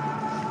playing it.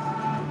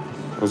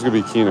 It was going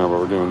to be Keno, but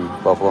we're doing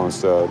Buffalo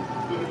instead.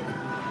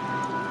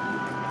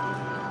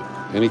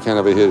 Any kind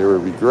of a hit here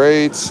would be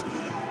great.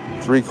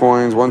 3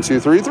 coins, 1, 2,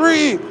 3,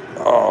 3!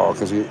 Oh,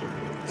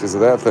 because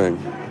of that thing.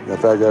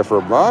 Got that guy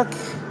for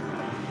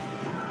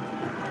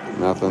 $1.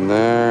 Nothing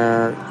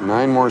there.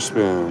 9 more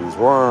spins.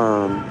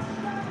 1,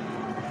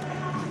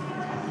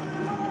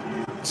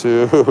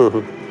 2.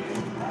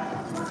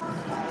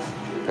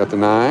 Got the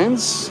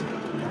 9s.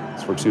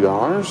 It's for $2.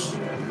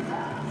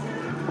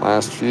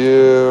 Last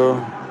few.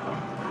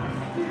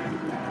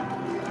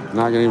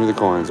 Not gonna give me the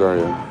coins, are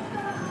you?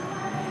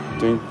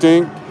 Dink,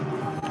 dink.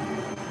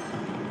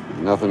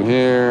 Nothing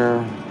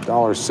here.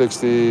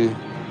 $1.60.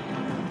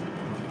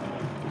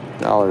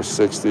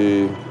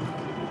 $1.60.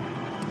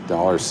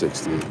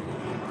 $1.60.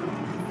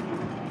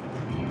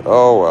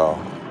 Oh well.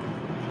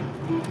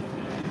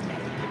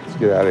 Let's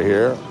get out of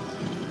here. It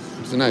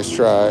was a nice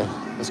try.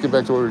 Let's get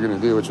back to what we were gonna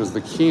do, which was the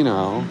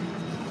Keno.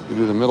 We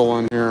do the middle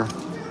one here.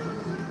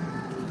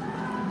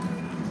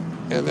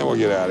 And then we'll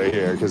get out of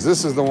here, because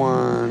this is the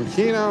one.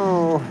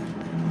 Keno.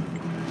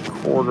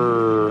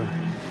 Quarter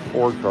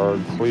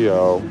 4-card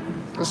Clio.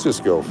 Let's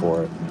just go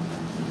for it.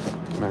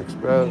 Max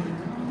bet.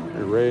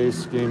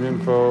 Erase. Game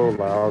info.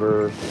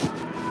 Louder.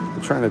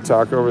 We're trying to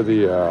talk over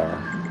the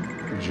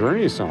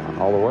Journey song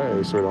all the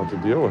way so we don't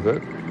have to deal with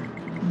it.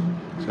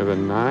 So we have a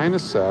 9, a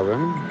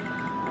 7,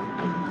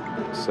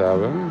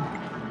 7,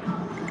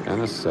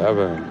 and a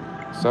 7.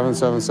 7,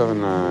 7,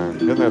 7, 9.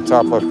 Hitting that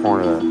top left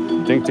corner there.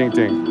 Dink, dink,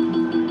 dink.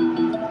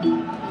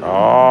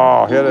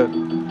 Oh, hit it.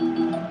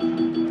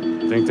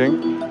 Dink,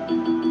 dink.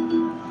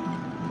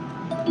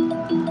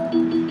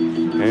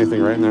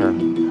 Anything right in there.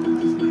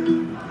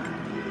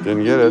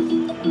 Didn't get it.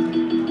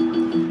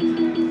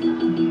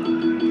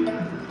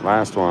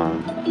 Last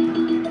one.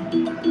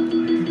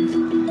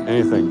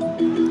 Anything.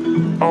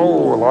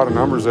 Oh, a lot of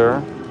numbers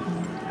there.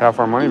 Half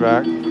our money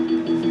back.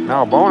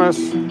 Now a bonus.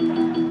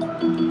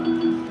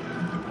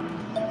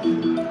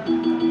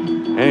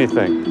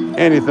 Anything,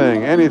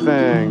 anything,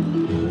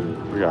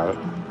 anything. We got it.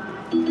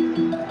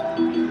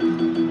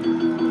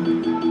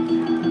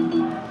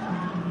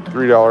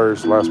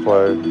 $3, last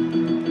play.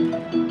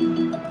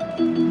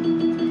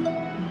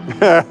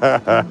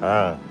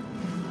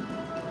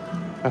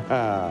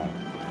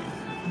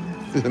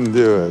 Didn't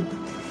do it.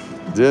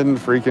 Didn't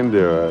freaking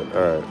do it.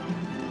 All right.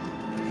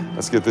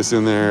 Let's get this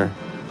in there.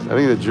 I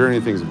think the journey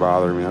thing's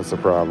bothering me. That's the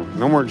problem.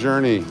 No more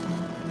journey.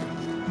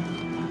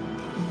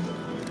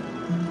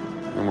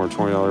 No more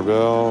 $20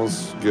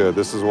 bills. Good.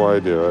 This is why I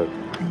do it.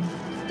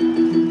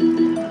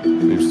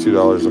 Leaves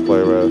 $2 to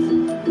play with.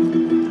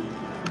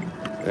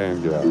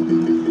 And get out.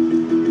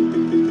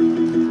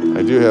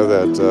 I do have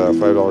that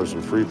 $5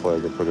 in free play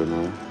to put in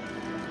there.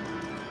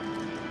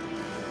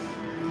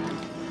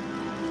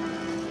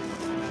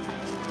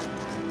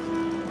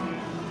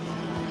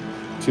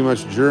 Too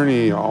much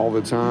journey all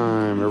the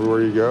time,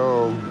 everywhere you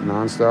go,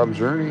 non-stop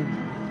journey.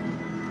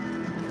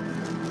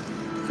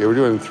 Okay, we're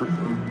doing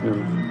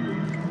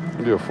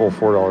we'll do a full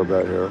 $4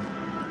 bet here.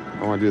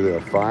 I want to do the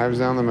 5s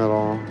down the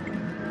middle.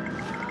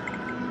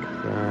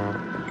 Yeah.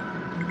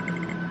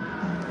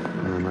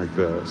 And then like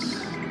this.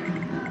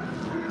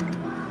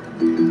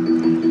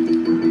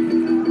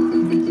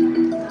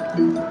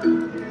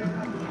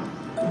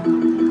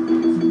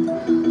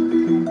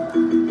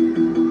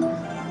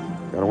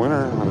 Got a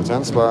winner on a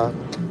 10 spot.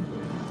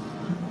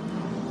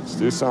 Let's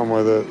do something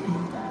with it.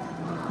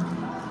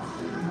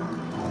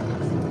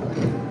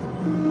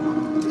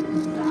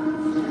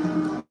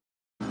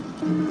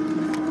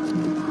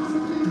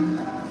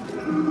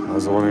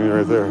 That's the winning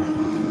right there.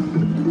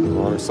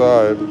 Wrong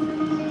side.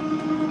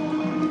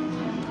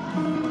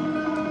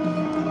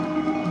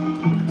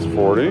 It's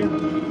 40.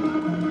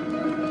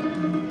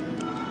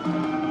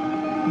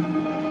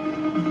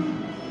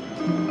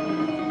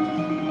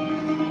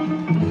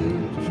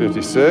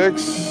 56.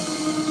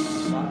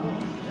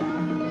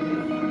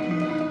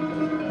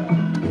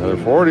 Another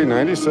 40,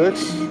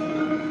 96.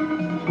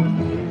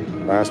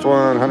 Last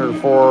one,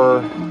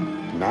 104.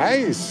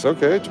 Nice.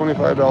 Okay,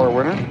 $25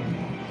 winner.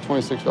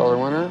 $26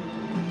 winner.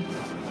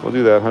 We'll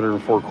do that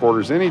 104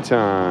 quarters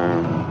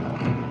anytime.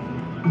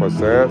 What's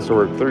that? So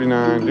we're at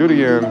 39. Do it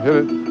again. Hit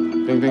it.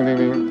 Ding, ding, ding,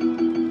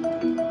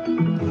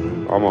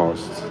 ding.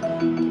 Almost.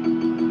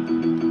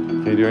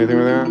 Can you do anything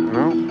with that?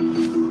 No?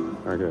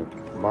 Okay.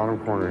 Bottom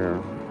corner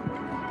here.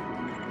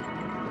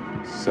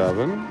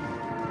 7,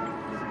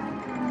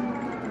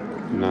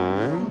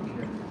 9,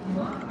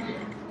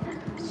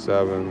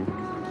 7,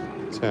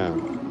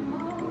 10.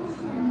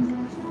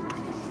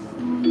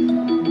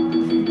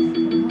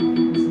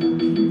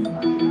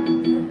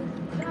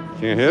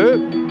 Can't hit it?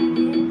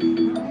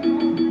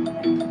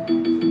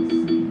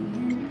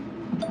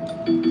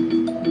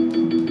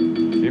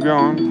 Keep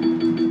going.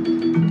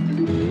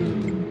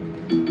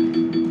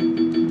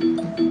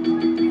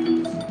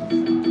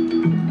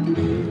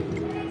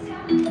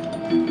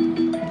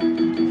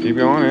 Keep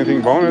going.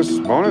 Anything bonus?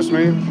 Bonus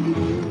me.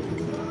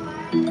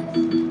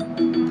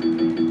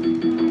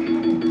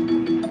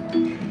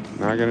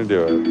 Not gonna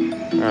do it.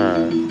 All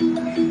right.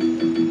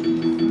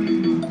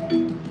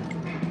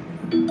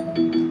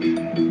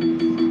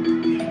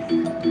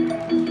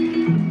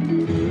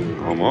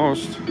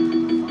 Almost.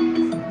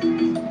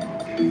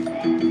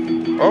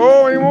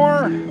 Oh, any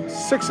more?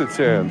 6 of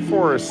 10,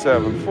 4 of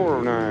 7, 4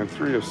 of 9,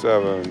 3 of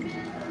 7.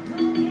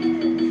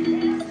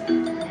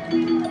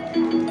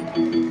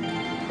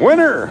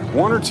 Winner!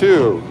 1 or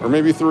 2, or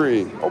maybe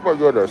 3. Oh my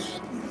goodness.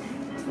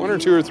 1 or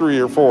 2 or 3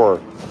 or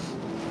 4.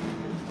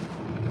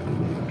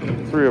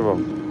 3 of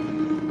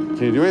them.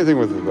 Can you do anything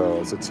with it though?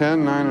 It's a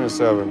 10, 9, and a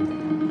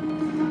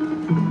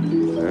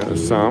 7.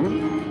 There's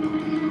some.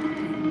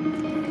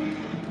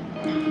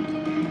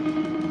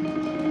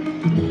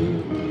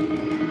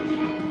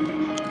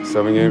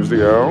 Seven games to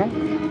go.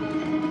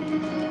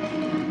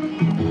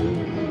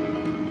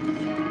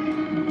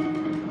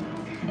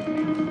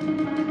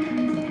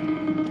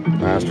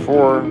 Last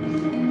 4.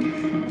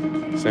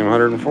 Same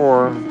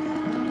 104.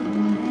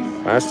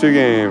 Last 2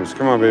 games.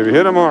 Come on, baby.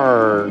 Hit them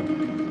hard.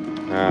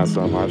 Nah, that's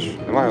not much.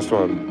 And last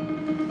one.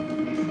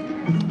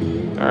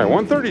 All right,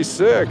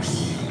 136.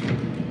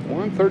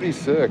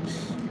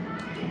 136.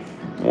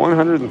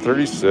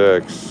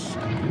 136.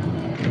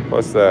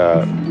 What's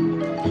that?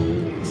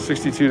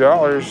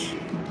 $62.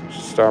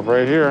 Should stop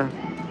right here.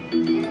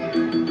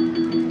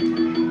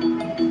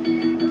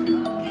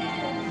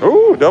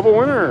 Oh, double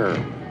winner.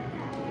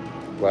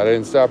 Glad I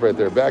didn't stop right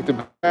there. Back to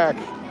back.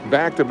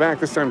 Back to back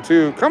this time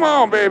too. Come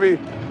on, baby.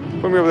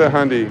 Put me over that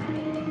hundy.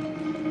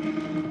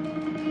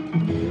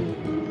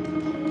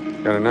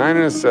 Got a 9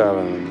 and a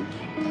 7.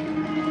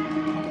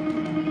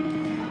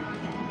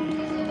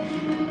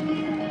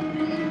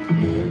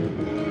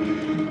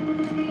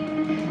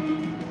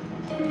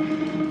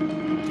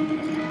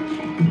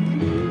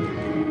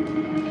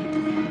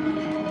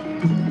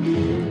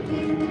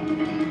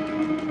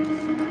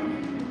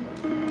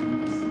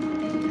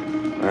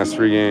 Last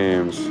 3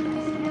 games.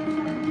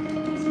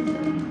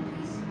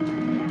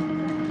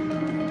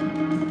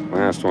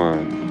 Last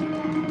one.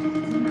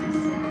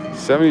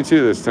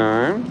 72 this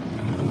time.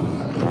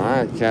 All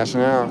right,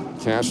 cashing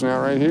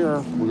out right here.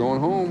 We're going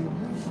home.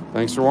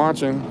 Thanks for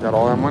watching. Got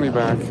all that money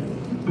back.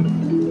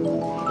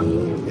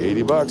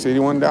 80 bucks,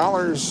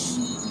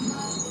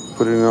 $81.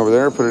 Put it in over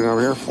there, put it in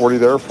over here. 40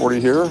 there, 40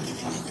 here.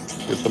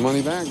 Get the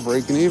money back,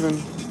 breaking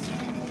even.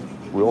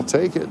 We'll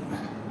take it.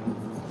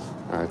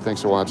 All right,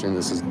 thanks for watching.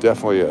 This is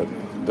definitely it.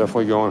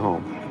 Definitely going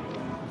home.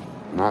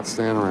 Not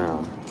staying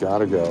around.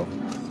 Gotta go.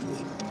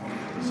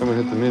 Someone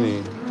hit the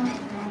mini.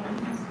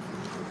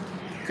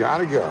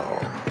 Gotta go.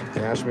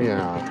 Cash me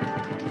out.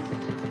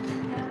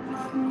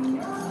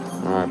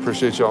 All right,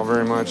 appreciate y'all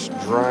very much.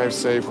 Drive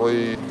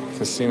safely,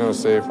 casino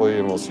safely,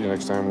 and we'll see you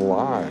next time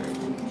live.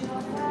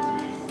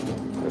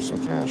 There's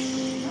some cash.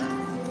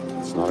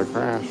 It's not a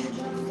crash.